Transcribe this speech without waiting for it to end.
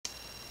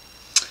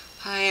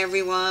Hi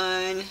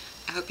everyone,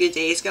 I hope your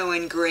day's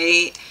going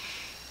great.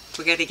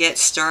 We're gonna get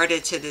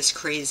started to this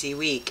crazy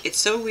week. It's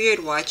so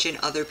weird watching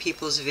other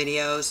people's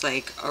videos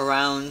like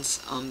around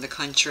the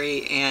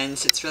country, and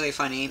it's really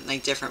funny,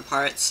 like different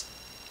parts.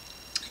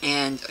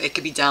 And it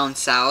could be down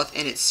south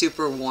and it's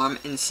super warm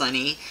and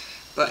sunny.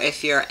 But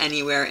if you're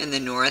anywhere in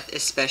the north,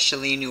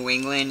 especially New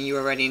England, you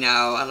already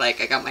know, I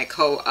got my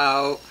coat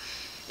out.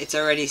 It's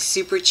already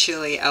super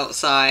chilly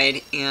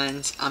outside,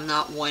 and I'm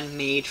not one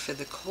made for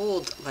the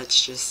cold,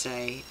 let's just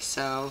say.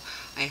 So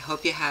I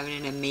hope you're having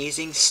an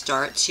amazing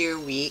start to your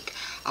week.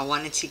 I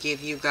wanted to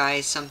give you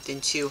guys something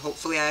too.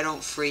 Hopefully I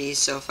don't freeze,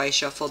 so if I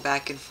shuffle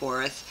back and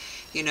forth,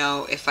 you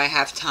know, if I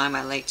have time,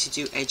 I like to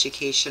do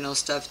educational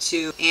stuff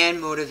too, and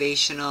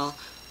motivational.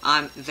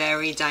 I'm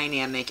very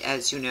dynamic,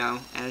 as you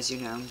know.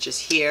 I'm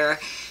just here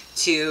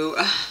to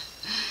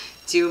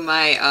do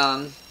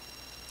my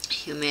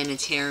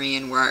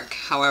humanitarian work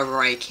however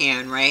I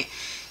can, right?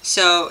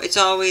 So it's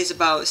always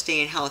about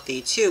staying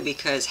healthy too,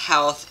 because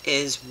health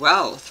is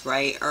wealth,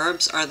 right?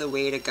 Herbs are the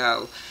way to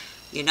go.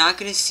 You're not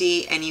going to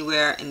see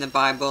anywhere in the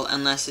Bible,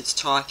 unless it's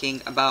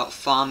talking about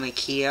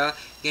pharmakia,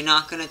 you're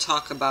not going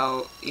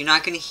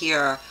to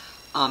hear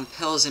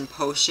pills and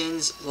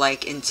potions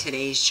like in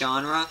today's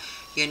genre.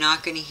 You're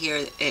not going to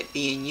hear it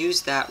being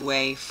used that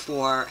way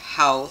for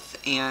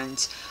health and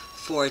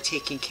for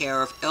taking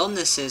care of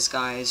illnesses,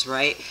 guys,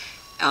 right?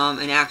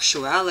 In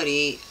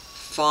actuality,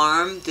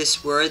 farm,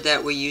 this word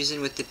that we're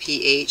using with the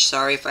PH,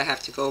 sorry if I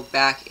have to go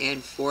back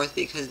and forth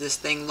because this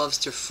thing loves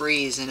to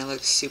freeze and it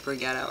looks super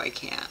ghetto, I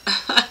can't.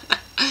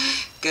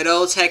 Good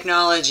old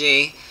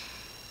technology.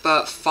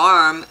 But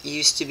farm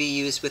used to be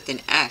used with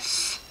an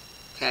F,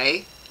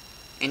 okay?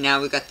 And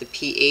now we got the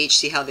PH,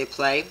 see how they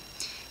play?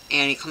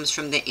 And it comes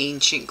from the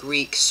ancient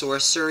Greek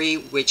sorcery,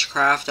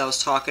 witchcraft. I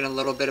was talking a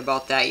little bit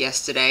about that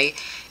yesterday.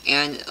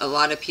 And a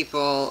lot of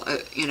people,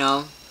 you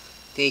know,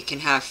 they can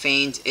have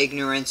feigned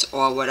ignorance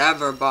or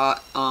whatever,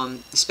 but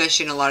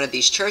especially in a lot of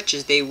these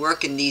churches, they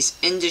work in these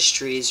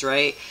industries,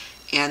 right?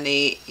 And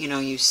they, you know,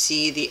 you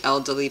see the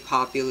elderly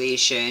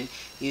population,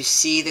 you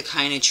see the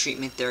kind of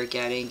treatment they're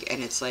getting,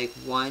 and it's like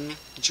one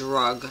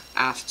drug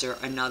after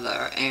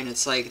another, and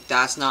it's like,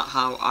 that's not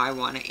how I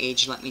want to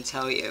age, let me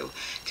tell you.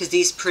 Because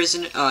these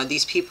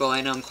people,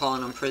 I know I'm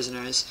calling them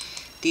prisoners,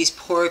 these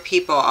poor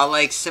people are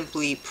like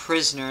simply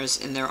prisoners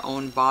in their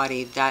own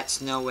body.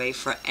 That's no way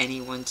for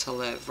anyone to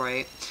live,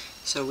 right?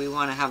 So we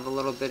want to have a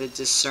little bit of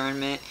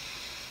discernment.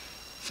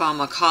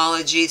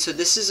 Pharmacology. So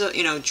this is a,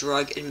 you know,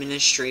 drug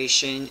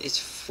administration. It's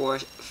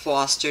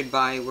fostered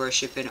by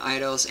worshiping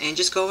idols. And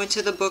just go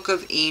into the book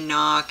of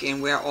Enoch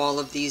and where all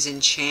of these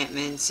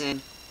enchantments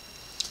and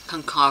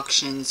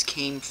concoctions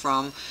came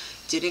from.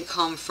 Didn't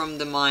come from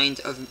the mind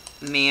of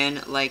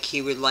man like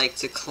he would like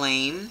to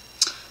claim.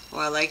 Oh,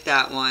 I like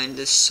that one.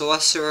 The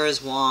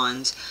Sorcerer's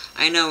Wand.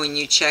 I know when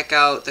you check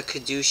out the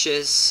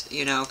Caduceus,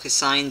 you know, because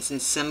signs and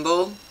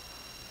symbol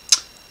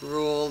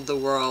rule the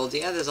world.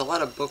 Yeah, there's a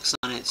lot of books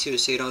on it too,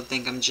 so you don't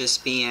think I'm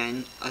just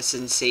being a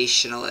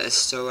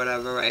sensationalist or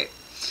whatever, right?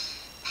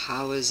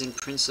 Powers and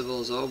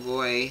principles. Oh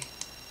boy.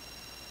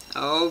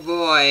 Oh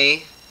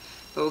boy.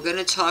 But we're going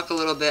to talk a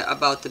little bit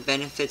about the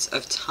benefits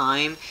of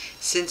thyme.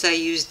 Since I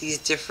use these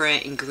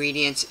different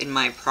ingredients in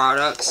my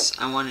products,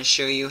 I want to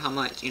show you how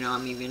much, you know,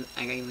 I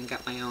even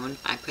got my own.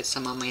 I put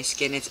some on my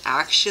skin. It's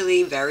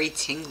actually very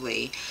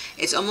tingly.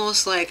 It's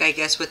almost like, I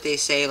guess what they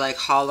say, like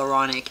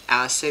hyaluronic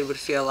acid would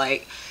feel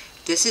like.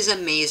 This is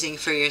amazing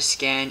for your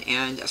skin,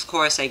 and of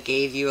course I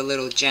gave you a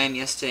little gem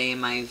yesterday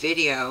in my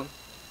video.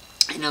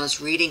 And I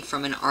was reading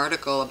from an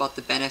article about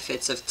the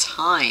benefits of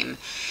thyme.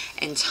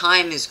 And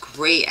thyme is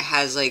great. It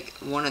has like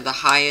one of the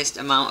highest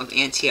amount of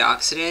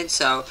antioxidants.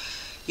 So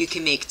you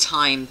can make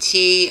thyme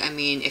tea. I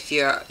mean, if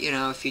you're, you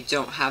know, if you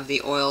don't have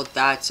the oil,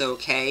 that's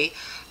okay.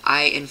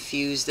 I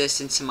infuse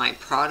this into my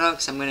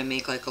products. I'm going to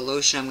make like a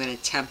lotion. I'm going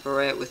to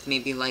temper it with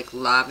maybe like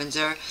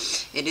lavender.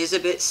 It is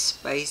a bit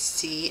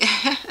spicy.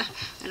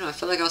 I know, I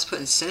feel like I was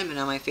putting cinnamon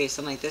on my face.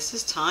 I'm like, this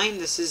is thyme.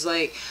 This is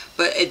like,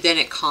 but then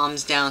it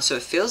calms down. So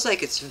it feels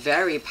like it's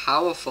very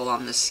powerful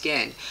on the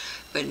skin.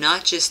 But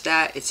not just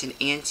that, it's an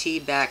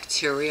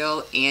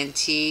antibacterial,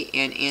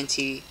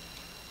 antibacterial,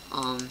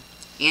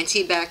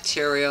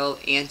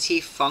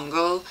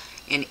 antifungal,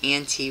 and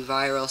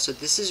antiviral. So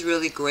this is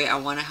really great. I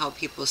want to help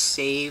people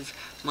save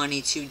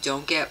money too.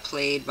 Don't get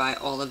played by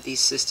all of these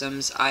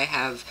systems. I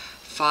have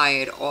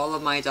fired all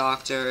of my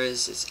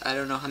doctors. It's, I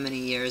don't know how many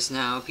years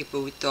now.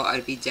 People thought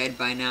I'd be dead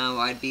by now.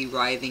 I'd be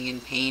writhing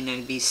in pain.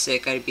 I'd be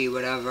sick. I'd be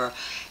whatever.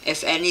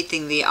 If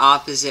anything, the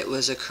opposite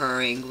was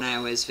occurring when I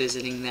was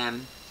visiting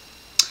them.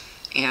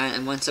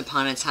 And once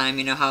upon a time,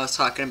 you know how I was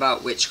talking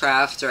about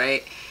witchcraft,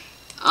 right?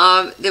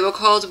 They were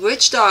called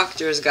witch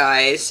doctors,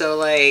 guys. So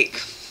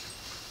like,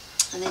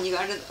 and then you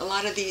got a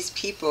lot of these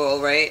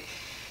people, right?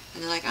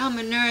 And they're like, I'm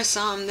a nurse,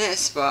 I'm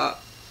this, but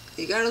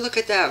you got to look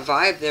at that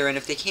vibe there. And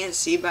if they can't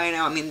see by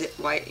now, I mean,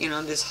 why, you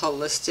know, this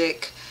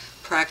holistic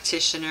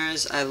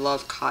practitioners. I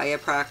love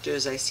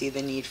chiropractors. I see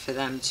the need for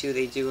them too.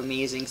 They do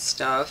amazing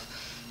stuff.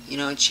 You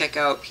know, check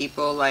out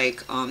people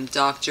like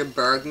Dr.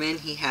 Bergman.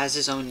 He has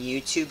his own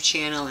YouTube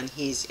channel, and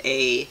he's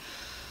a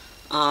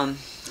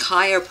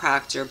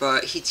chiropractor,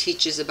 but he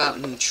teaches about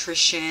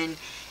nutrition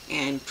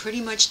and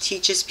pretty much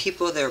teaches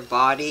people their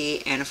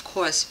body and, of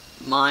course,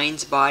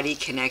 mind-body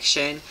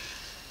connection.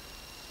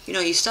 You know,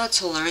 you start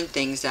to learn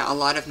things that a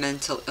lot of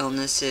mental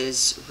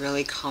illnesses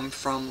really come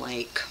from,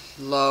 like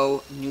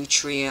low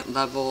nutrient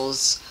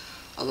levels.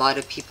 A lot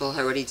of people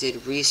already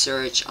did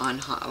research on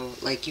how,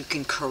 like, you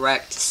can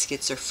correct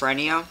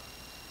schizophrenia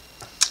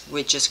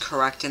with just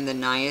correcting the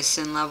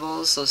niacin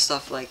levels, so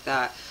stuff like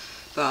that.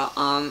 But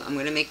I'm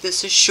going to make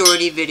this a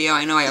shorty video.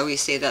 I know I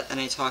always say that, then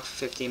I talk for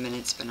 15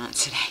 minutes, but not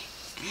today.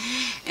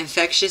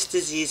 Infectious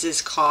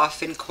diseases,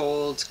 cough and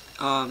cold,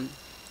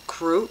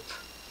 croup,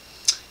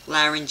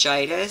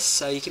 laryngitis.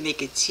 So you can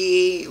make a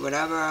tea,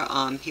 whatever.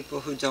 People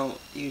who don't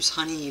use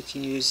honey, you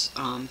can use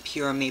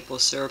pure maple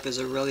syrup as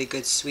a really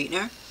good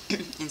sweetener.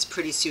 It's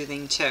pretty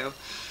soothing too.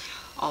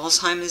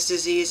 Alzheimer's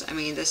disease, I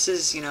mean, this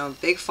is, you know,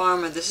 big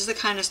pharma. This is the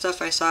kind of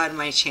stuff I started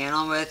my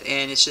channel with,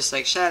 and it's just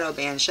like shadow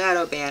ban,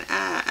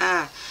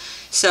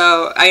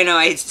 So I know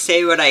I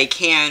say what I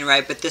can,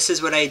 right, but this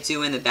is what I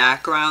do in the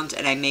background,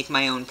 and I make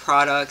my own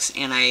products,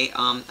 and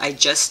I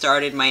just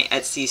started my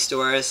Etsy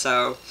store,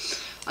 so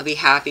I'll be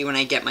happy when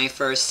I get my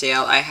first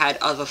sale. I had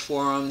other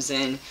forums,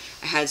 and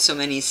I had so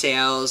many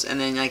sales, and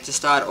then like to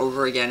start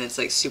over again, it's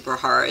like super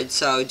hard.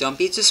 So don't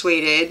be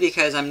dissuaded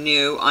because I'm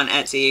new on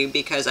Etsy,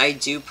 because I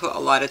do put a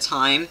lot of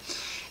time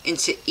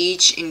into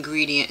each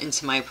ingredient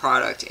into my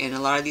product, and a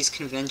lot of these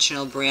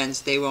conventional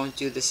brands, they won't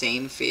do the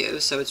same for you.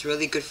 So it's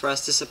really good for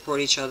us to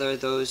support each other,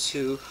 those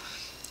who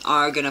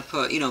are gonna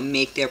put, you know,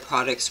 make their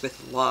products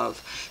with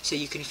love, so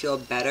you can feel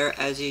better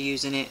as you're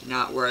using it,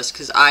 not worse,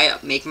 because I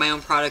make my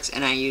own products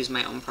and I use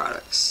my own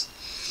products.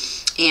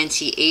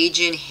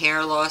 Anti-aging,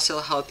 hair loss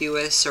will help you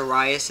with,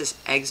 psoriasis,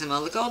 eczema.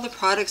 Look at all the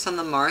products on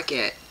the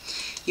market.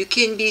 You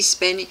can be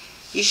spending,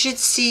 you should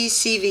see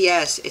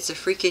CVS. It's a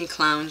freaking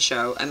clown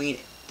show. I mean,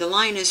 the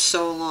line is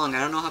so long. I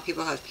don't know how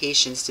people have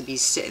patience to be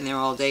sitting there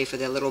all day for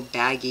their little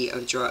baggie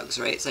of drugs,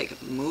 right? It's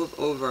like, move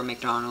over,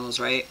 McDonald's,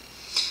 right?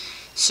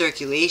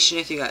 Circulation,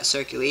 if you got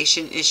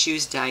circulation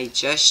issues,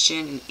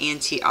 digestion, and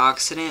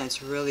antioxidant,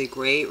 it's really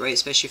great, right?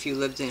 Especially if you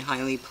lived in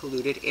highly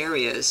polluted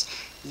areas.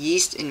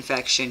 Yeast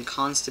infection,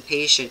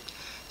 constipation,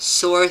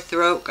 sore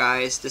throat,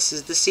 guys. This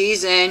is the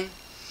season.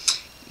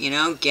 You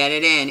know, get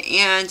it in.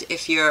 And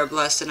if you're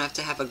blessed enough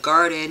to have a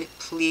garden,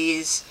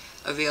 please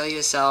avail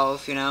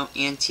yourself, you know,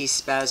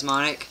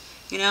 anti-spasmodic,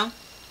 you know.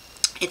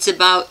 It's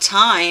about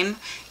time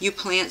you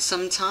plant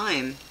some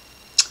thyme.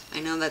 I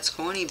know that's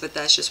corny, but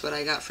that's just what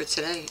I got for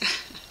today.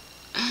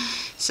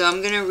 So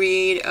I'm going to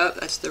read, oh,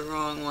 that's the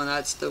wrong one.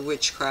 That's the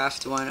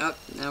witchcraft one. Oh,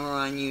 now we're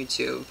on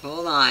YouTube.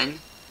 Hold on.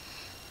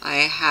 I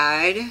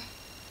had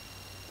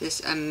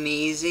this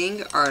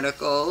amazing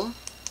article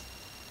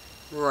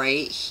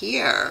right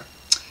here.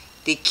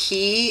 The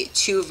key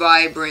to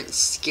vibrant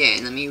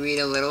skin. Let me read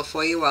a little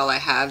for you while I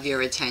have your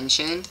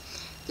attention.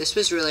 This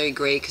was really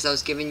great because I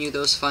was giving you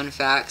those fun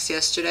facts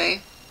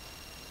yesterday.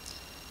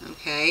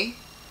 Okay.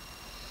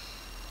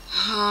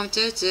 I'll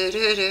just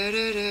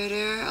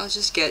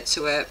get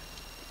to it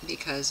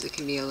because it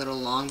can be a little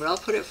long, but I'll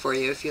put it for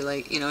you if you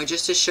like, you know,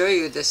 just to show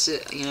you this,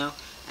 you know,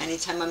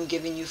 anytime I'm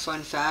giving you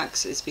fun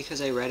facts, it's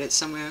because I read it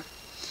somewhere.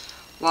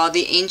 While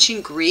the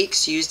ancient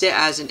Greeks used it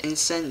as an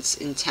incense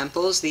in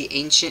temples, the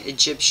ancient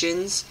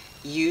Egyptians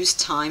used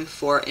thyme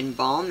for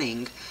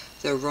embalming.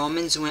 The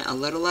Romans went a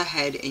little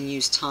ahead and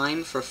used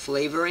thyme for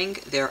flavoring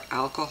their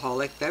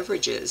alcoholic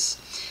beverages.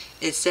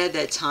 It's said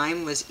that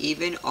thyme was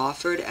even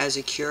offered as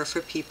a cure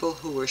for people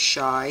who were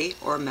shy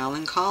or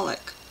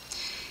melancholic.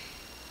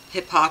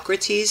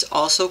 Hippocrates,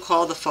 also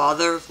called the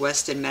father of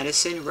Western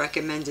medicine,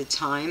 recommended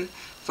thyme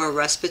for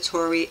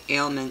respiratory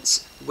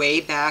ailments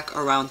way back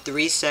around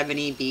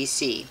 370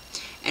 BC.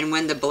 And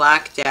when the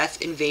Black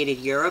Death invaded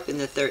Europe in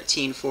the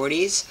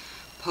 1340s,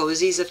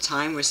 posies of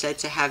thyme were said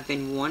to have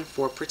been worn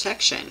for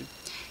protection.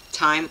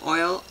 Thyme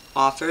oil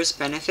offers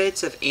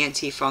benefits of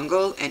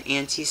antifungal and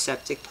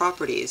antiseptic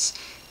properties.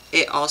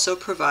 It also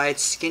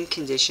provides skin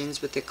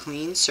conditions with a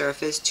clean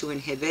surface to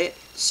inhibit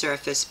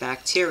surface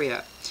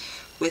bacteria.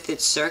 With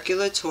its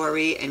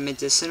circulatory and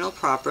medicinal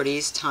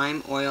properties,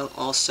 thyme oil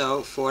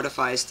also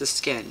fortifies the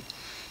skin.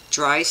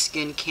 Dry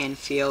skin can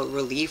feel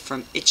relief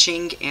from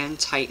itching and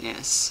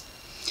tightness.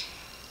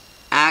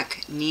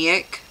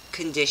 Acneic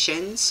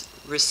conditions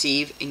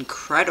receive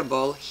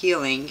incredible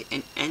healing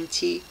and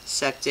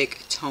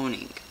antiseptic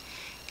toning.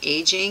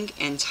 Aging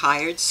and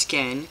tired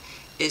skin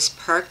is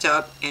perked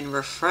up and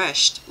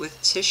refreshed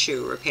with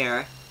tissue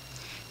repair.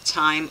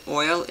 Thyme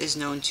oil is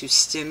known to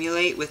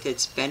stimulate with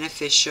its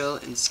beneficial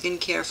in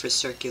skincare for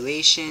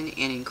circulation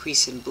and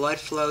increase in blood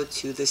flow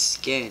to the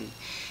skin.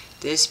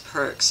 This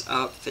perks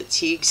up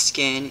fatigued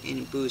skin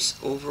and boosts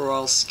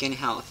overall skin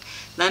health.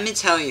 Let me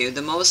tell you,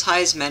 the Most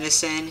High's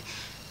medicine,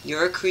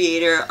 your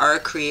creator, our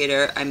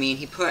creator, I mean,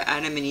 he put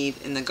Adam and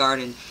Eve in the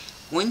garden.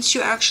 Once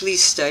you actually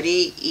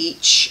study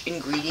each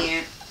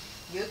ingredient,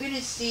 you're going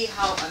to see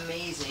how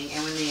amazing.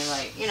 And when they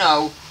like, you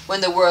know,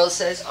 when the world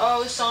says,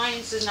 oh,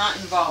 science is not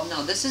involved.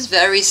 No, this is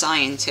very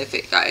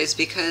scientific, guys,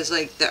 because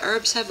like the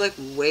herbs have like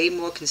way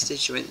more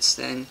constituents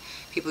than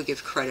people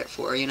give credit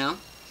for, you know?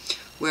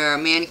 Where a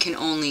man can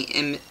only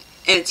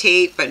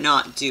imitate but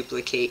not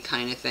duplicate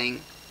kind of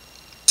thing.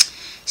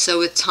 So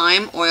with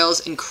thyme oil's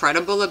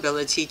incredible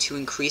ability to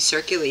increase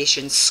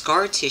circulation,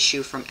 scar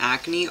tissue from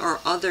acne or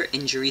other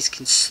injuries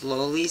can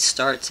slowly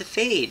start to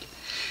fade.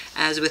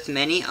 As with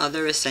many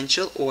other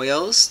essential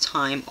oils,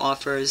 thyme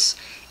offers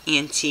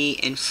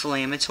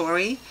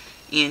anti-inflammatory,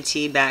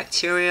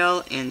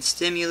 antibacterial, and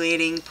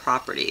stimulating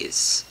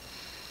properties.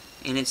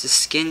 And it's a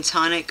skin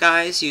tonic,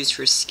 guys, used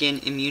for skin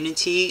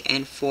immunity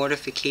and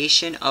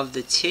fortification of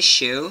the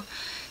tissue.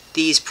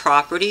 These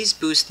properties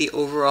boost the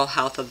overall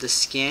health of the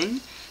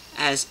skin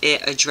as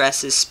it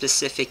addresses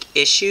specific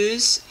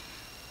issues,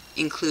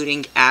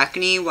 including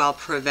acne, while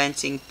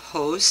preventing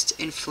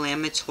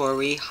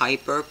post-inflammatory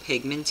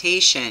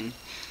hyperpigmentation.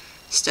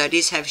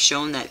 Studies have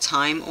shown that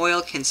thyme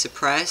oil can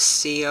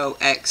suppress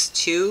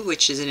COX-2,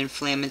 which is an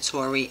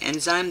inflammatory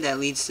enzyme that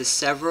leads to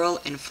several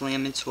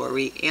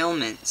inflammatory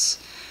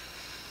ailments.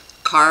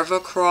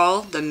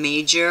 Carvacrol, the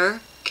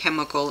major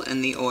chemical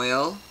in the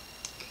oil,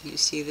 can you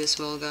see this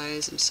well,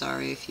 guys? I'm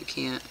sorry if you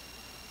can't,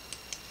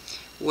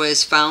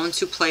 was found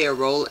to play a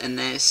role in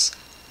this.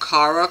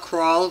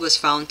 Carvacrol was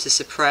found to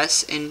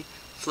suppress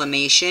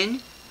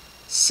inflammation,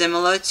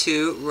 similar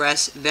to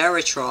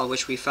resveratrol,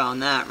 which we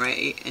found that,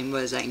 right? And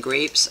was that in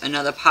grapes?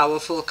 Another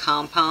powerful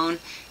compound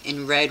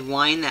in red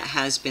wine that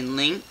has been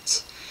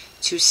linked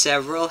to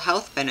several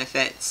health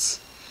benefits.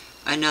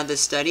 Another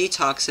study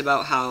talks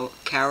about how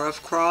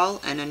carvacrol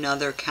and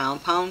another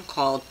compound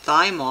called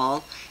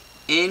thymol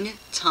in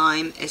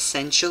thyme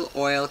essential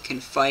oil can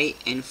fight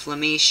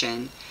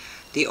inflammation.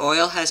 The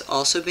oil has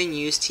also been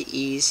used to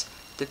ease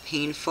the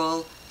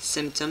painful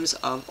symptoms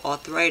of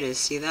arthritis.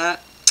 See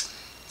that?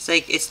 It's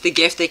like it's the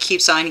gift that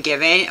keeps on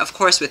giving, of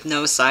course with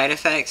no side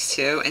effects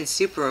too, and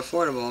super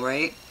affordable,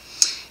 right?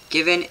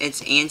 Given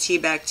its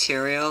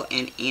antibacterial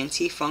and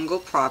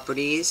antifungal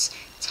properties,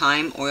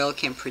 thyme oil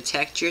can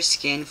protect your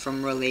skin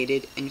from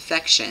related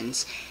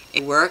infections.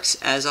 It works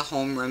as a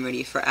home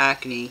remedy for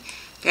acne.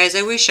 Guys,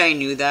 I wish I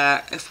knew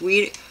that. If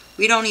we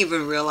don't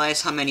even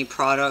realize how many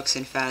products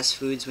and fast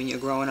foods when you're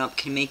growing up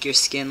can make your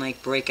skin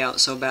like break out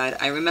so bad.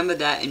 I remember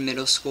that in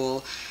middle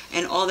school,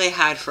 and all they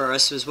had for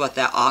us was what,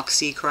 that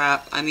Oxy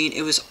crap. I mean,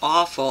 it was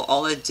awful.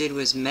 All it did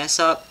was mess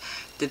up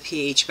the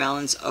pH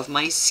balance of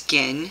my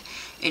skin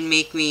and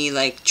make me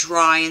like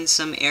dry in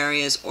some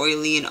areas,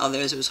 oily in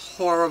others. It was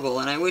horrible,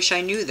 and I wish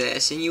I knew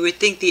this. And you would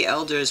think the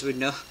elders would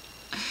know.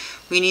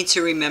 We need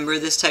to remember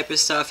this type of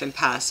stuff and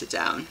pass it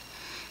down.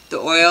 The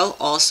oil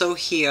also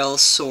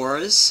heals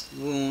sores,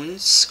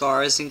 wounds,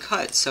 scars, and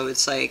cuts. So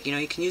it's like, you know,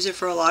 you can use it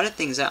for a lot of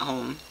things at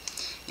home.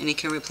 And it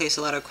can replace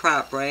a lot of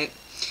crap, right?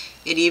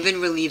 It even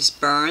relieves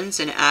burns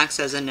and acts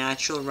as a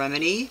natural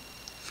remedy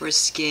for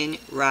skin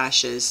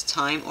rashes.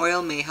 Thyme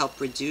oil may help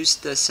reduce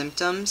the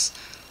symptoms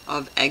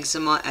of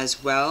eczema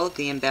as well,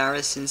 the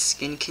embarrassing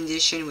skin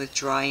condition with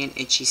dry and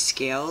itchy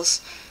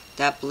scales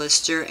that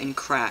blister and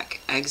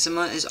crack.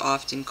 Eczema is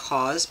often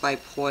caused by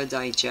poor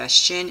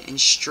digestion and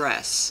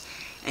stress.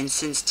 And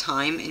since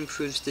thyme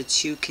improves the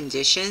two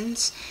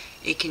conditions,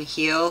 it can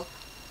heal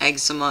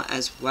eczema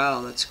as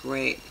well. That's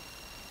great.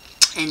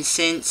 And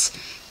since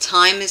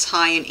thyme is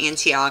high in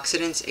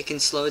antioxidants, it can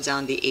slow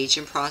down the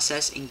aging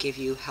process and give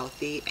you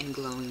healthy and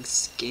glowing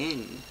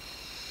skin.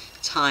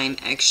 Thyme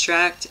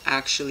extract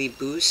actually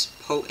boosts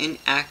potent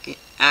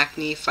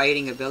acne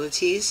fighting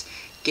abilities,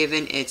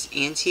 given its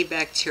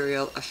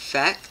antibacterial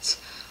effect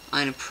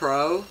on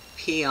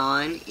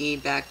Pro-Pion-E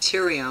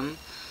bacterium.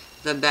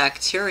 The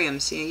bacterium,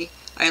 see,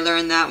 I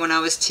learned that when I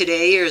was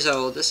today years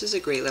old. This is a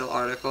great little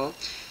article.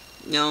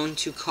 Known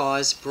to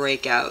cause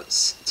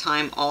breakouts.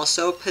 Thyme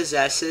also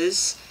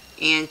possesses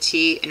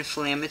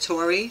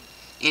anti-inflammatory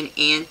and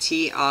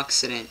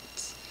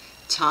antioxidants.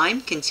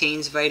 Thyme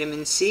contains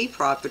vitamin C,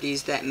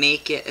 properties that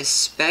make it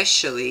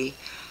especially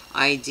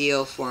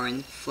ideal for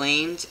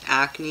inflamed,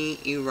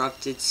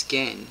 acne-erupted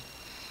skin.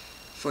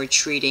 For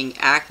treating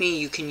acne,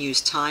 you can use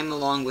thyme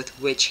along with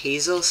witch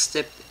hazel.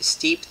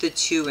 Steep the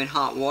two in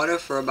hot water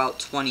for about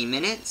 20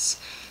 minutes.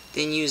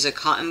 Then use a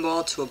cotton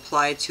ball to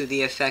apply to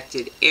the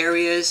affected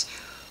areas.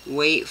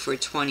 Wait for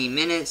 20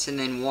 minutes and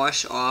then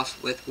wash off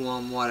with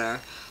warm water.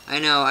 I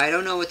know, I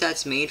don't know what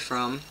that's made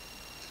from,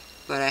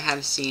 but I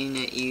have seen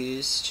it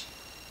used.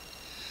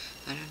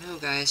 I don't know,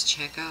 guys,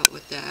 check out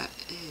what that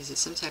is. It's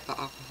some type of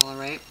alcohol,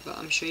 right? But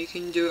I'm sure you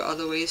can do it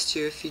other ways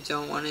too. If you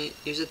don't want to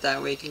use it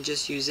that way, you can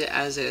just use it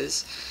as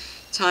is.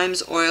 Thyme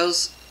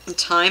oil's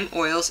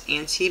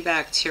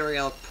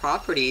antibacterial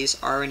properties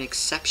are an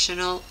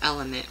exceptional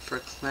element for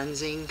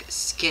cleansing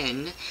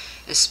skin,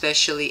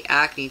 especially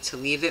acne, to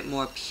leave it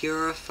more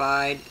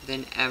purified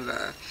than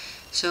ever.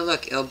 So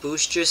look, it'll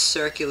boost your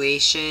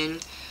circulation,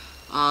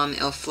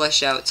 It'll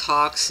flush out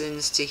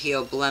toxins to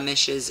heal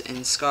blemishes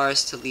and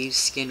scars to leave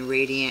skin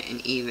radiant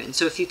and even.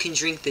 So if you can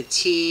drink the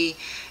tea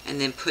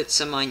and then put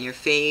some on your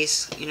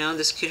face, you know,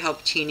 this could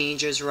help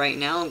teenagers right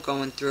now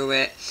going through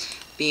it,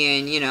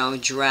 being, you know,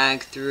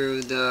 dragged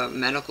through the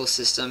medical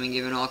system and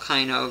given all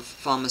kind of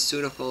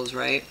pharmaceuticals,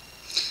 right?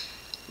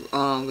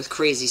 With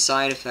crazy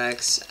side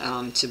effects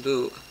to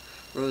boot.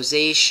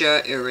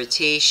 Rosacea,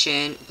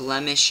 irritation,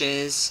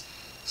 blemishes,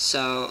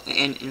 so,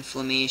 and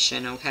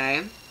inflammation,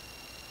 okay?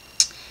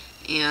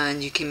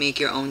 And you can make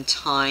your own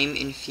thyme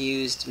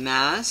infused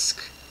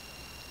mask.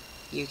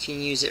 You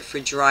can use it for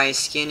dry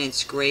skin.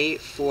 It's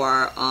great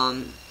for,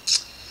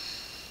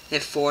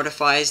 it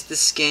fortifies the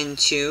skin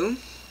too,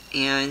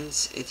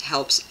 and it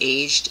helps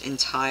aged and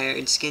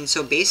tired skin.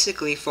 So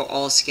basically for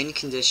all skin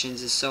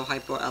conditions, it's so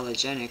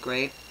hypoallergenic,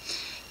 right?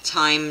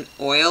 Thyme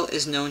oil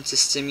is known to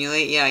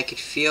stimulate. Yeah, I could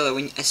feel it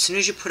when as soon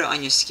as you put it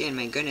on your skin.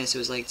 My goodness, it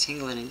was like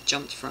tingling and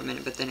jumped for a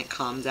minute, but then it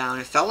calmed down.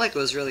 It felt like it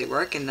was really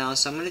working though,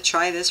 so I'm going to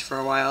try this for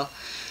a while,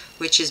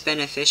 which is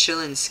beneficial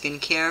in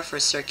skincare for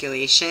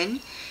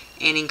circulation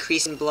and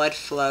increasing blood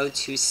flow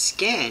to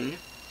skin.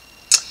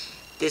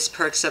 This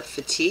perks up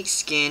fatigued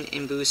skin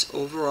and boosts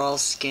overall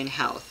skin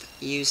health.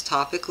 Used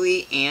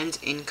topically and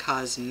in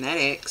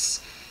cosmetics,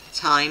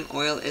 thyme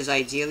oil is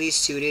ideally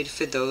suited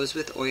for those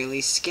with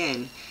oily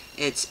skin.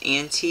 Its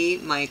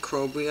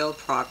antimicrobial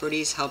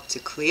properties help to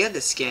clear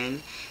the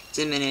skin,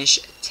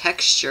 diminish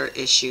texture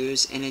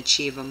issues, and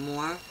achieve a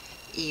more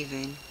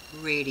even,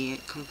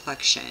 radiant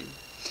complexion.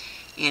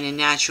 And in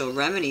natural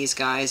remedies,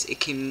 guys,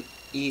 it can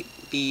be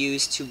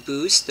used to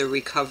boost the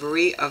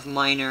recovery of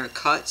minor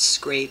cuts,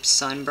 scrapes,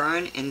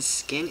 sunburn, and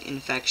skin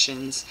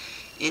infections,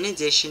 in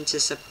addition to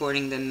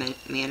supporting the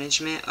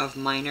management of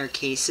minor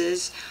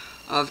cases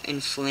of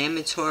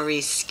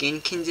inflammatory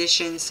skin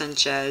conditions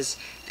such as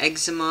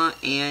eczema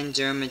and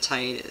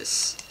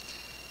dermatitis.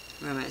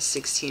 We're at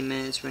 16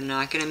 minutes. We're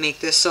not going to make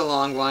this a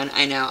long one.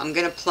 I know. I'm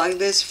going to plug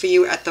this for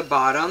you at the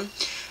bottom.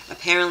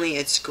 Apparently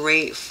it's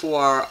great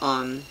for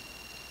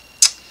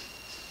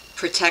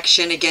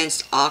protection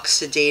against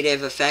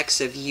oxidative effects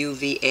of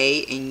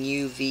UVA and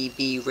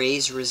UVB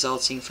rays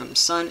resulting from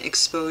sun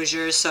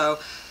exposure. So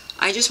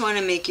I just want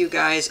to make you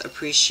guys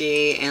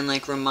appreciate and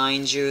like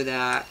remind you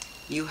that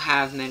you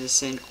have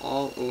medicine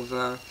all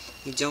over.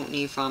 You don't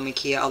need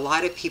pharmacia. A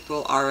lot of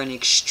people are in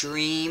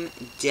extreme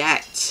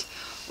debt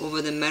over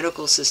the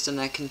medical system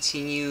that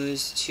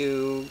continues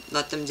to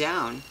let them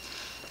down.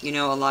 You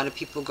know, a lot of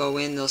people go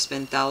in, they'll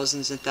spend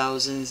thousands and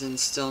thousands and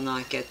still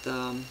not get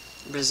the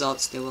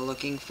results they were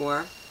looking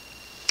for.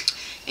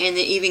 And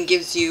it even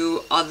gives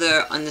you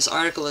other, on this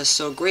article is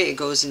so great, it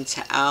goes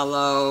into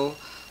aloe,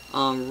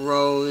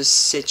 rose,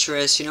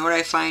 citrus. You know what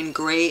I find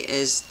great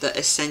is the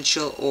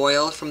essential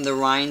oil from the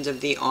rind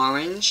of the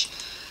orange.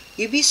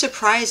 You'd be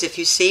surprised if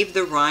you save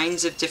the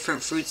rinds of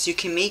different fruits, you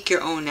can make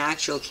your own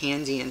natural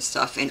candy and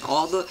stuff. And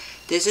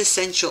there's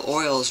essential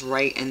oils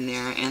right in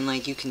there, and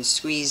like you can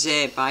squeeze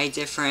it, buy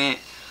different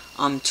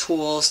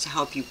tools to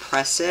help you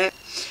press it,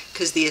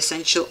 because the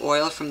essential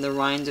oil from the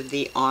rind of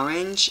the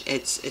orange,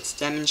 it's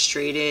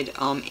demonstrated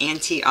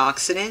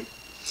antioxidant,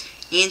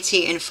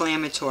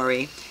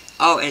 anti-inflammatory.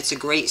 Oh, and it's a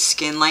great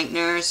skin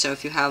lightener, so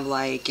if you have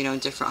like, you know,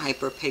 different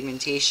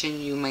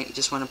hyperpigmentation, you might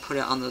just want to put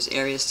it on those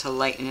areas to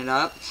lighten it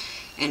up.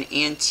 And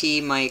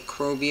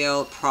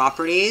antimicrobial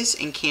properties,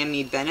 and can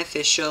be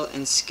beneficial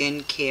in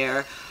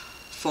skincare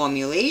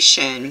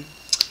formulation.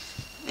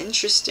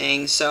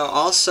 Interesting. So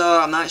also,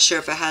 I'm not sure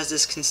if it has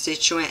this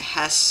constituent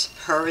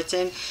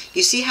hesperidin.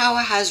 You see how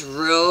it has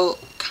real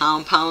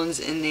compounds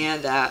in there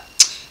that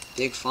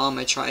Big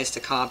Pharma tries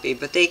to copy,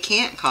 but they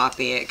can't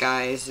copy it,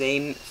 guys.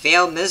 They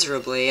fail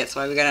miserably. That's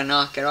why we gotta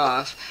knock it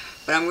off.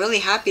 But I'm really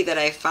happy that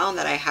I found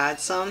that I had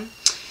some.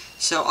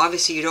 So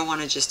obviously you don't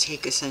want to just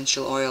take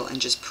essential oil and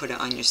just put it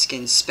on your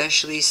skin,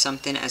 especially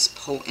something as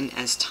potent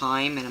as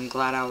thyme. And I'm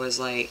glad I was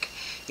like,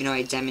 you know,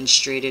 I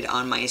demonstrated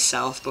on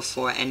myself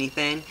before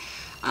anything.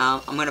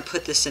 I'm going to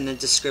put this in the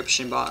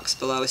description box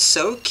below. It's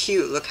so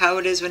cute. Look how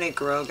it is when it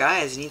grows.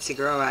 Guys, it needs to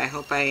grow. I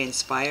hope I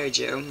inspired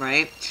you,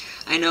 right?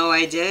 I know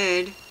I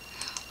did.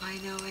 I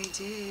know I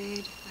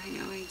did. I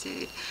know I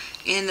did.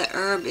 And the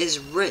herb is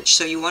rich,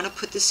 so you want to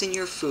put this in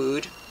your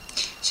food.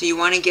 So you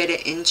want to get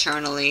it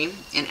internally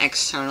and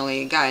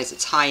externally. Guys,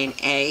 it's high in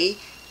A,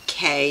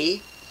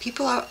 K.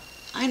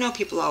 I know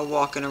people are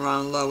walking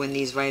around low in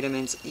these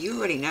vitamins. You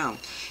already know.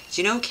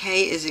 Do you know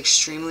K is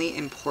extremely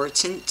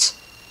important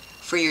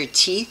for your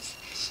teeth?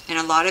 And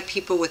a lot of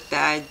people with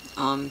bad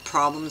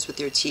problems with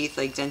their teeth,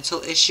 like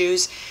dental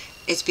issues,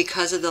 it's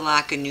because of the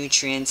lack of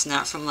nutrients,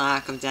 not from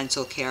lack of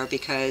dental care,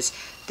 because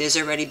there's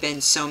already been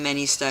so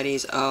many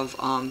studies of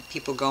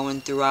people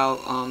going throughout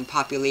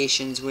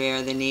populations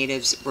where the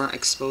natives weren't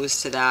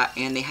exposed to that,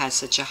 and they had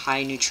such a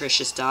high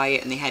nutritious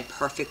diet, and they had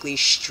perfectly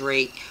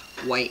straight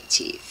white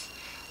teeth.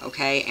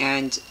 Okay,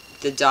 and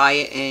the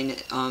diet in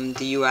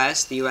the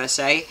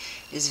USA,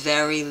 is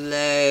very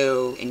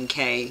low in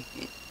K,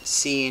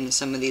 C, and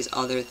some of these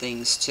other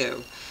things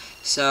too.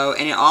 So,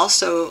 and it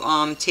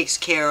also takes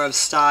care of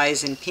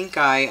styes and pink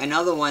eye.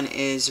 Another one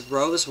is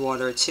rose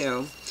water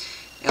too.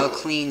 It'll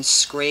clean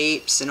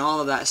scrapes and all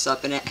of that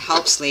stuff, and it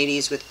helps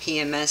ladies with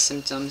PMS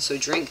symptoms. So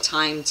drink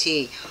thyme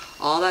tea.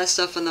 All that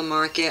stuff on the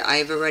market,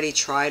 I've already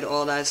tried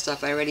all that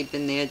stuff. I already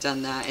been there,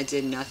 done that. It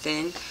did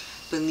nothing.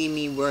 Believe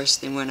me, worse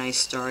than when I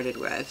started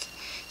with.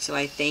 So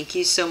I thank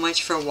you so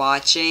much for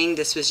watching.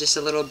 This was just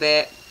a little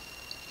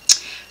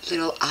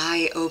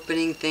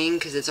eye-opening thing,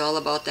 because it's all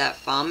about that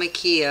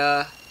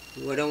pharmakia,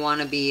 wouldn't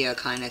want to be a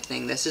kind of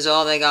thing. This is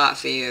all they got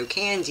for you.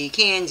 Candy,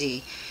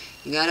 candy.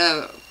 You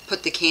gotta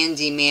put the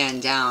candy man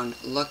down.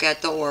 Look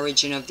at the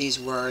origin of these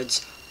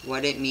words,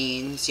 what it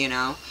means, you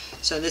know.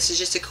 So this is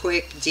just a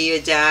quick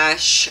Dia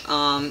Dash,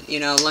 you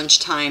know,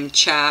 lunchtime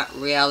chat,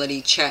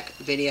 reality check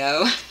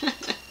video.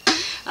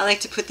 I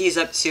like to put these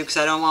up too because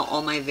I don't want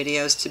all my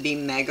videos to be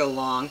mega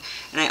long.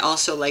 And I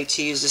also like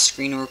to use the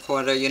screen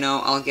recorder, you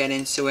know. I'll get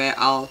into it.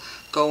 I'll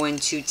go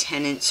into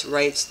tenants'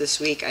 rights this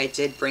week. I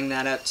did bring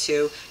that up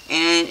too.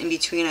 And in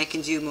between I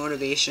can do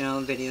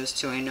motivational videos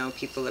too. I know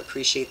people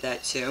appreciate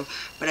that too.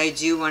 But I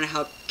do want to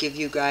help give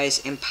you guys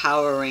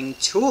empowering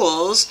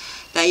tools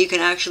that you can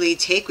actually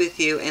take with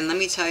you. And let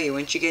me tell you,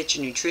 once you get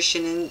your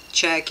nutrition in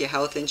check, your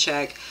health in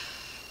check,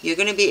 you're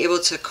going to be able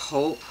to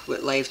cope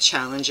with life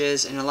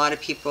challenges. And a lot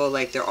of people,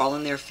 like, they're all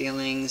in their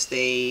feelings.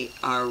 They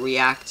are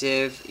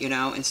reactive, you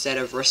know, instead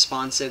of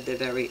responsive. They're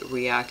very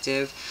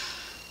reactive.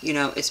 You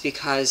know, it's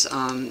because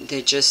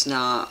they're just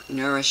not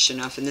nourished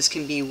enough. And this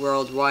can be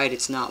worldwide.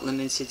 It's not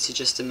limited to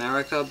just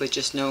America. But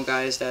just know,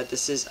 guys, that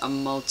this is a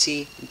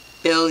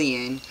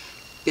multi-billion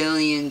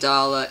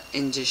dollar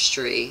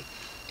industry.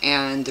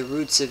 And the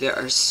roots of it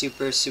are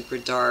super, super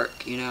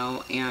dark, you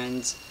know.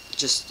 And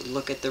just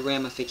look at the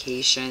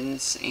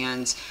ramifications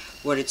and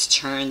what it's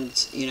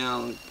turned, you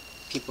know,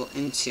 people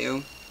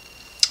into.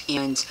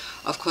 And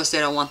of course they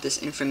don't want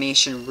this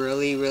information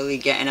really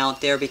getting out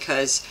there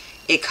because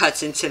it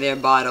cuts into their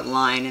bottom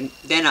line, and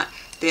they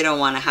don't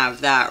want to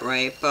have that,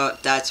 right?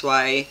 But that's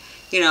why,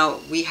 you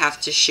know, we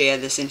have to share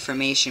this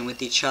information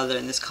with each other,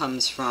 and this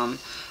comes from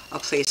a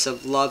place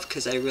of love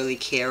because I really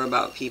care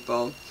about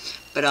people.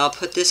 But I'll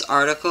put this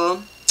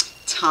article,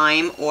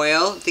 Thyme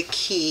Oil, the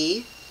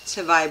key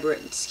to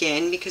vibrant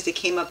skin, because it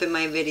came up in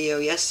my video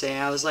yesterday.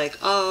 I was like,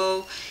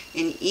 oh,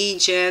 in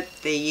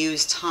Egypt they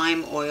use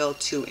thyme oil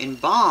to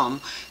embalm.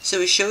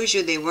 So it shows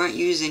you they weren't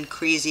using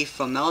crazy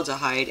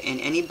formaldehyde. And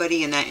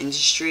anybody in that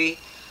industry,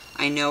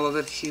 I know of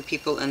a few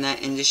people in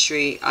that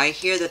industry, I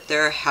hear that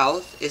their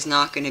health is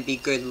not going to be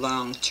good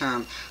long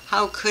term.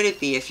 How could it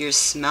be if you're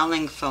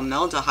smelling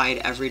formaldehyde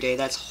every day?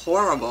 That's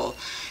horrible.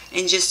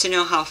 And just to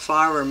know how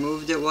far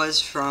removed it was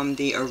from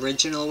the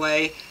original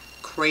way,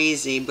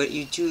 crazy. But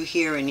you do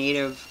hear in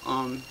native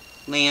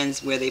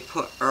lands where they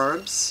put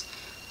herbs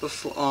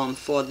before,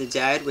 for the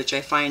dead, which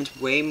I find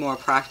way more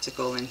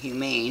practical and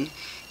humane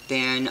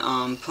than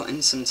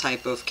putting some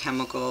type of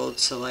chemical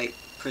to, like,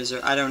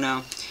 preserve. I don't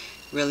know,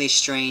 really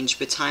strange.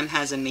 But thyme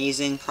has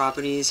amazing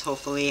properties.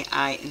 Hopefully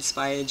I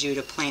inspired you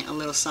to plant a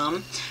little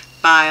some,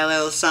 buy a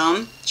little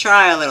some,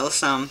 try a little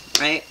some,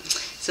 right?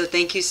 So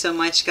thank you so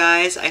much,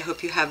 guys. I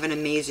hope you have an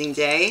amazing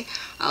day.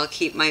 I'll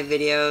keep my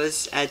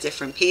videos at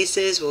different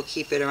paces. We'll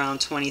keep it around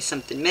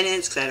 20-something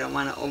minutes because I don't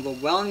want to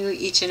overwhelm you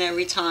each and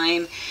every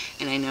time.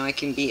 And I know I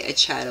can be a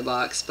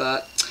chatterbox,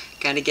 but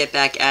got to get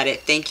back at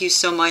it. Thank you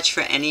so much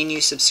for any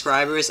new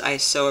subscribers. I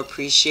so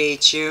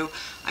appreciate you.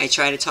 I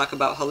try to talk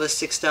about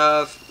holistic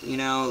stuff, you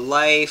know,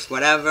 life,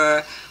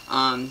 whatever.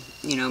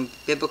 You know,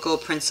 biblical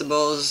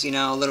principles, you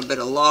know, a little bit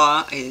of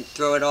law. I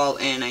throw it all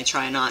in. I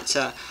try not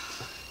to,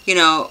 you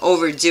know,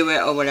 overdo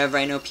it or whatever.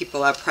 I know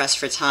people are pressed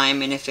for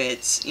time, and if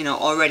it's, you know,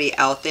 already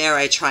out there,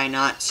 I try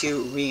not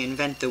to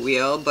reinvent the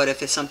wheel. But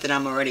if it's something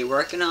I'm already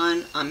working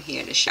on, I'm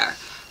here to share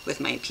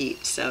with my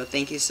peeps. So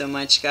thank you so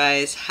much,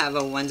 guys. Have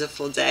a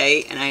wonderful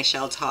day, and I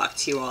shall talk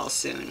to you all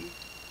soon.